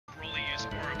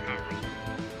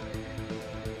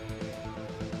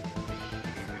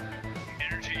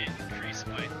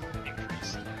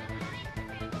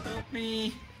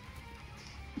Me.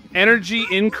 Energy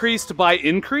increased by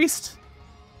increased?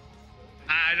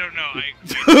 I don't know.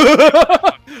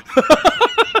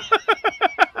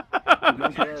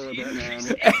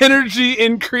 Energy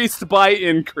increased by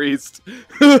increased.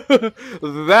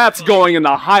 That's going in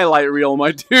the highlight reel,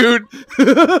 my dude.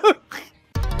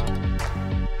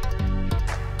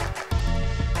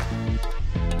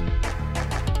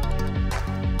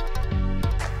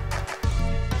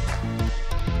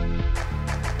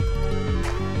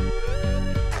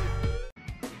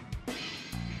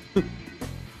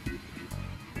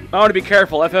 I want to be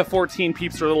careful. FF14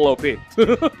 peeps are a little OP.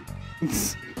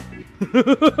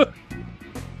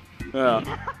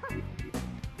 Yeah.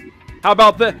 How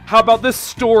about this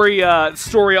story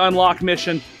unlock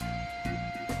mission?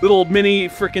 Little mini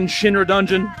frickin' Shinra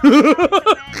dungeon.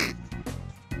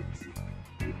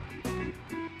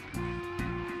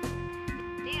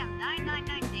 Damn,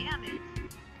 999 damage.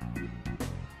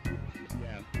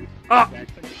 Yeah. Ah!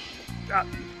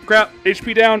 Crap!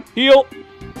 HP down. Heal.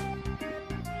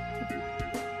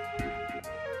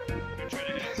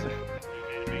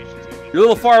 You're a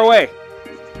little far away.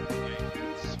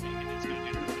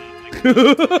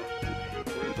 Where's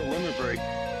the limit break?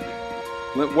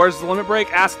 Where's the limit break?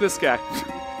 Ask this guy.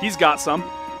 He's got some.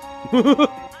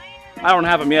 I don't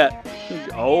have him yet.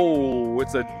 Oh,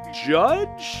 it's a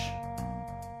judge?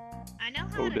 I know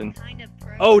how Odin. to kind of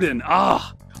pro. Odin.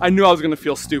 Ah, I knew I was gonna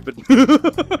feel stupid.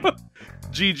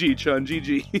 GG, Chun.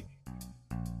 GG.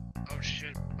 Oh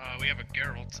shit. We have a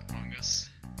Geralt among us.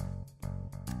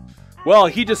 Well,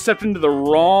 he just stepped into the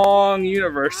wrong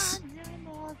universe.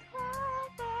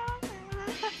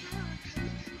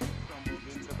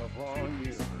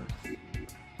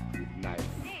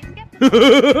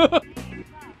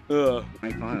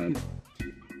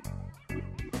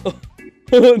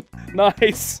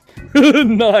 Nice.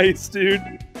 Nice, dude.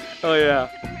 Oh, yeah.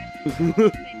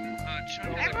 Everyone's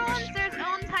their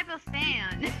own type of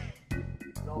fan.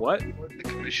 What? The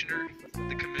commissioner.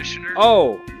 The commissioner.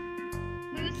 Oh,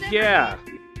 Who's the yeah.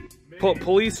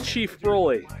 Police Chief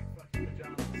Broly.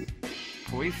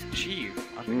 Police chief.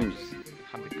 I think I just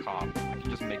have the cop. I can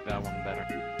just make that one better.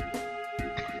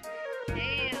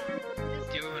 Damn.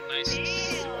 Give him a nice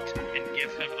suit and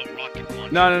give him a rocket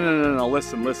launcher. No.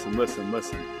 Listen.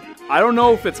 I don't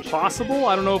know if it's possible.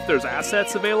 I don't know if there's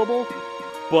assets available.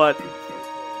 But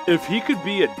if he could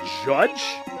be a judge,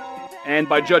 and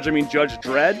by judge I mean Judge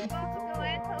Dredd,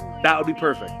 that would be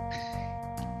perfect.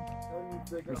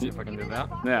 Let's see if I can do that.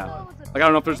 Yeah. Like, I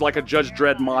don't know if there's like a Judge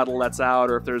Dredd model that's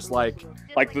out, or if there's like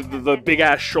the big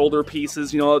ass shoulder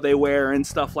pieces, you know, they wear and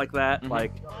stuff like that.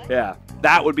 Like, yeah,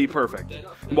 that would be perfect.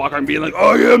 Walk around being like,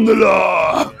 I am the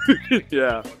law.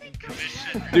 Yeah.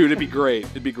 Dude, it'd be great.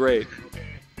 It'd be great.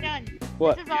 Done.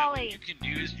 What? This is Ollie. You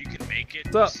can make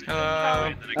it. What's up?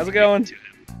 Hello. How's it going?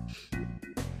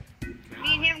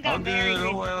 Me and him got married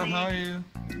recently.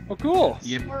 Oh, cool.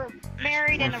 Yep. We're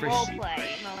married in a role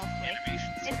play, mostly.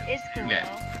 It's cool, Yeah.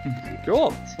 though.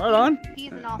 Cool. Right on.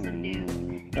 He's an awesome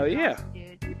dude. Oh, yeah.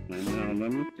 Dude.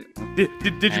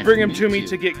 Did you bring him to me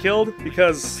to get killed?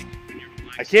 Because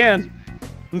I can.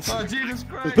 Oh, Jesus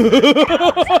Christ!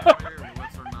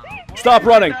 Stop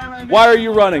running. Why are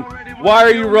you running? Why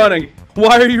are you running?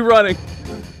 Why are you running?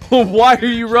 Why are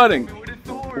you running?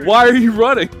 Why are you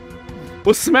running?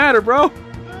 What's the matter, bro?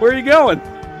 Where are you going?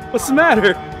 What's the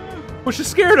matter? What you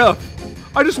scared of?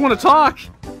 I just want to talk.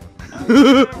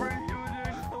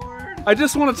 I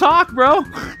just want to talk, bro.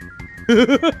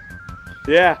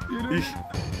 Yeah.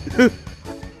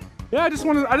 Yeah, I just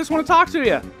want to talk to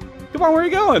you. Come on, where are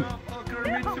you going?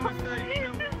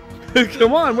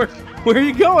 Come on, where are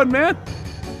you going, man?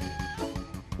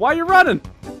 Why are you running?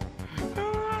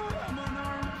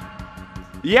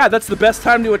 Yeah, that's the best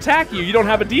time to attack you. You don't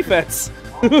have a defense.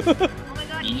 Oh my god,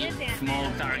 he is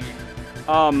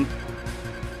Ant-Man.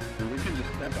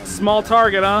 Small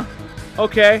target, huh?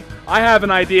 Okay, I have an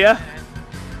idea.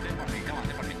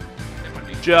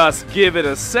 Just give it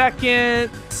a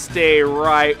second. Stay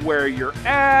right where you're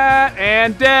at.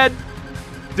 And dead.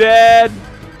 Dead.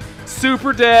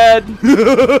 Super dead. You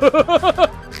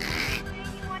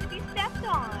want to be stepped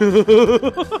on.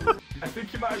 I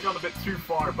think you might have gone a bit too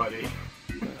far, buddy.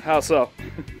 How so?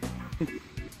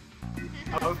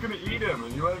 I was gonna eat him,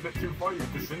 and you went a bit too far. You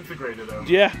disintegrated him.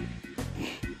 Yeah.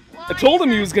 I told him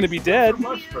he was gonna be dead.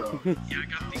 Much, bro.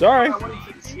 Sorry. I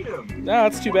wanted to eat him. No,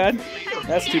 that's too bad.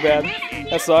 That's too bad.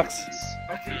 That sucks.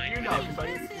 That's you now,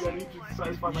 because I need you to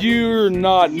satisfy my You're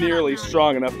not nearly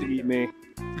strong enough to eat me.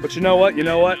 But you know what? You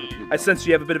know what? I sense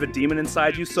you have a bit of a demon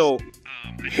inside you, so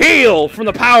hail from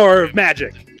the power of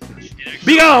magic.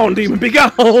 Be gone, demon, be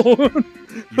gone!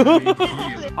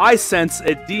 I sense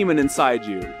a demon inside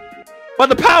you. By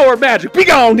the power of magic, be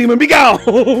gone, demon, be gone!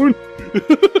 What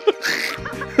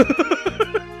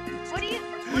do you?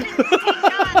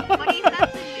 What are you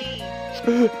messing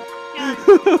me?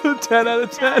 10 out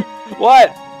of 10.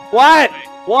 What? What?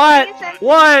 What?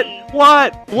 What?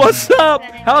 What? What's up?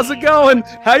 How's it going?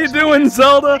 How you doing,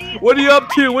 Zelda? What are you up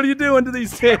to? What are you doing to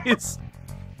these days?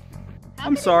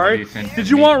 I'm sorry. Did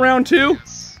you want round 2?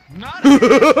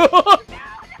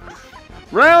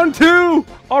 Round 2!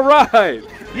 Alright!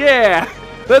 Yeah!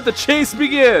 Let the chase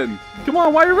begin! Come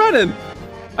on, why are you running?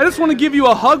 I just want to give you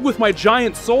a hug with my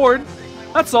giant sword.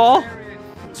 That's all.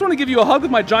 Just want to give you a hug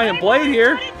with my giant blade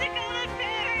here.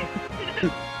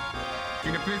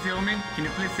 Can you please heal me? Can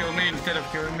you please heal me instead of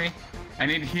killing me? I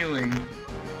need healing.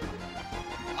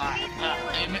 I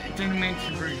didn't mean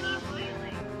to breathe.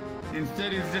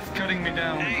 Instead, it's just cutting me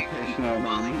down.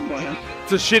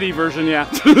 It's a shitty version, yeah.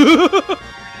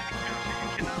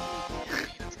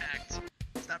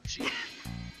 Stop cheating.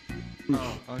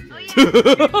 Oh, okay.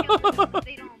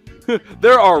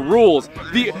 There are rules.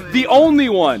 The only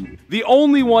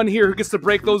one here who gets to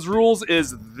break those rules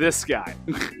is this guy.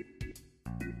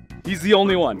 He's the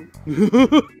only one.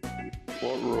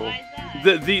 What rule?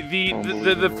 The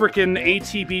frickin'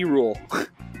 ATB rule.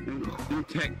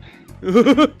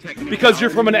 Because you're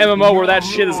from an MMO where that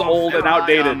shit is old and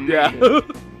outdated. Yeah.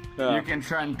 You can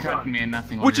try and cut me and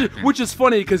nothing will happen. Which is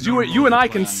funny because you and I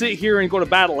can sit here and go to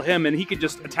battle him and he could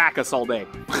just attack us all day.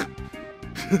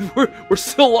 we're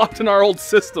still locked in our old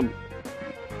system.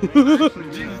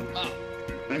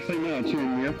 Actually, no,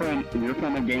 Chun, you're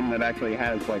from a game that actually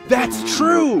has like. That's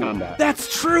true. Combat.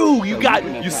 That's true. You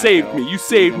saved me. You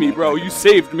saved me, bro. You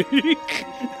saved me.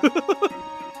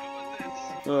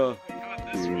 How about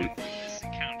this one? This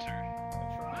encounter.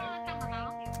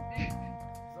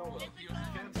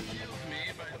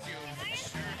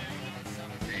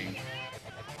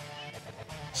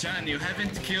 Sean, you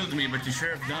haven't killed me, but you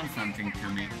sure have done something to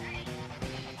me.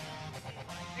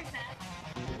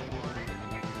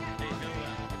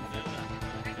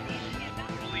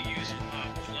 Really use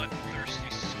bloodthirsty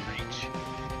screech.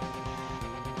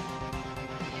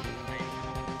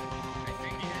 I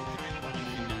think he had kind of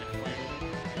using that fire.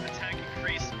 Attack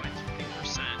increased by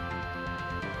 20%.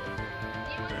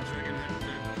 Actually, gonna have to.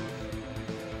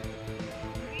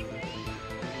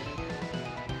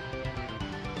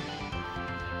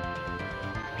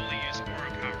 Really use aura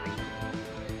power.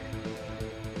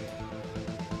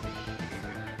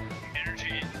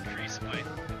 Energy increased by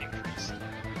increased.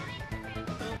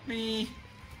 Help me.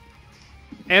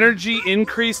 Energy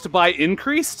increased by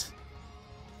increased?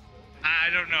 I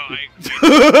don't know.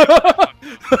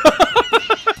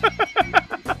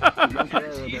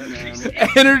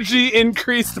 Energy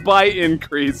increased by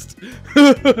increased.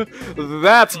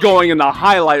 That's going in the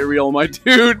highlight reel, my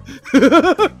dude.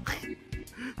 Oh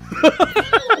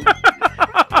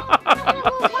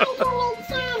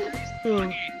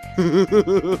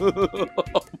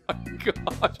my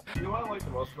gosh. You know what I like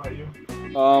the most about you?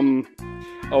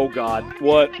 Oh god,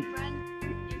 what?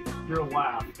 Your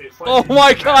laugh. It's like Oh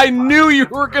my god, I knew you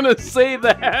were gonna say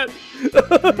that!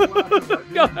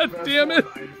 God damn it!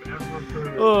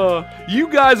 You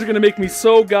guys are gonna make me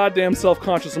so goddamn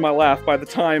self-conscious of my laugh by the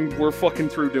time we're fucking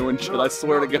through doing shit, I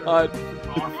swear to god.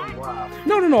 Awesome laugh.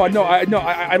 No,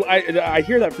 I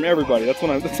hear that from everybody, that's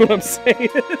what I'm saying.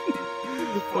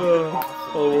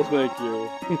 Oh, well, thank you.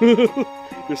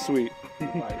 You're sweet. I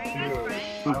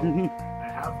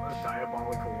have a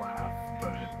diabolical laugh,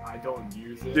 but I don't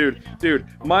use it. Dude,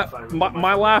 my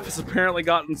laugh has apparently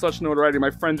gotten such notoriety. My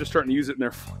friends are starting to use it in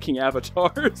their fucking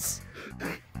avatars.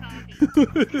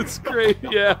 It's great,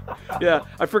 yeah.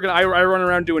 I run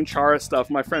around doing Chara stuff.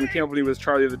 My friend came up with me with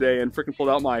Char the other day and freaking pulled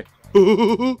out my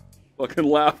fucking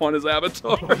laugh on his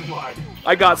avatar. Oh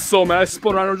I got so mad. I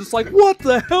spun around and was just like, "What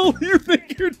the hell do you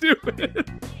think you're doing?"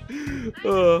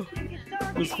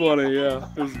 It was funny, yeah.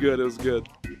 It was good. It was good.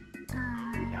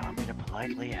 Now I'm gonna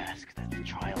politely ask that the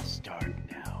trial start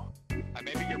now. I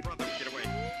may be your brother. Get away.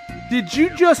 Did you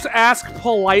just ask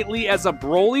politely as a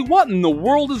Broly? What in the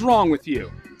world is wrong with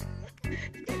you?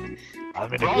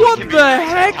 What the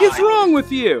heck is wrong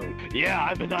with you? Yeah,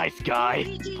 I'm a nice guy.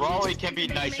 Broly can be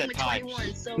nice at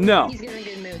times. No. He's in a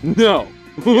good mood. No.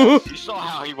 You saw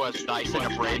how he was nice and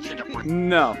abrasive.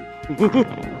 No.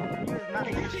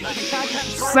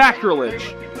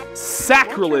 Sacrilege.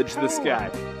 Sacrilege, this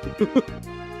guy.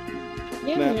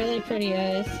 You have really pretty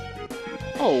eyes.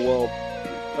 Oh, well,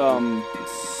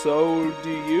 so do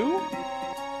you?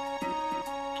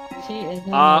 She is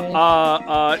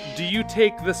not do you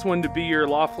take this one to be your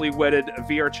lawfully wedded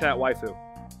VRchat waifu?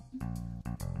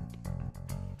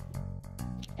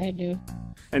 I do.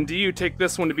 And do you take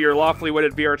this one to be your lawfully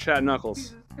wedded VRchat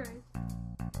Knuckles?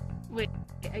 Wait,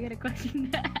 I got a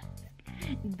question to ask.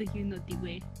 Do you know the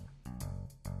way?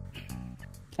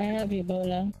 I have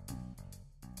Ebola.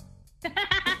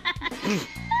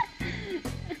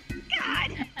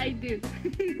 God, I do.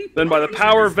 Then by the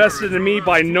power vested in me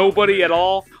by nobody at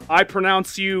all, I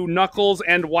pronounce you Knuckles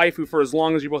and Waifu for as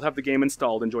long as you both have the game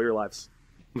installed. Enjoy your lives.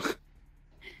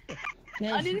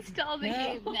 Uninstall the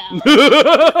game now.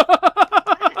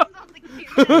 Uninstall the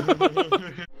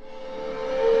game now.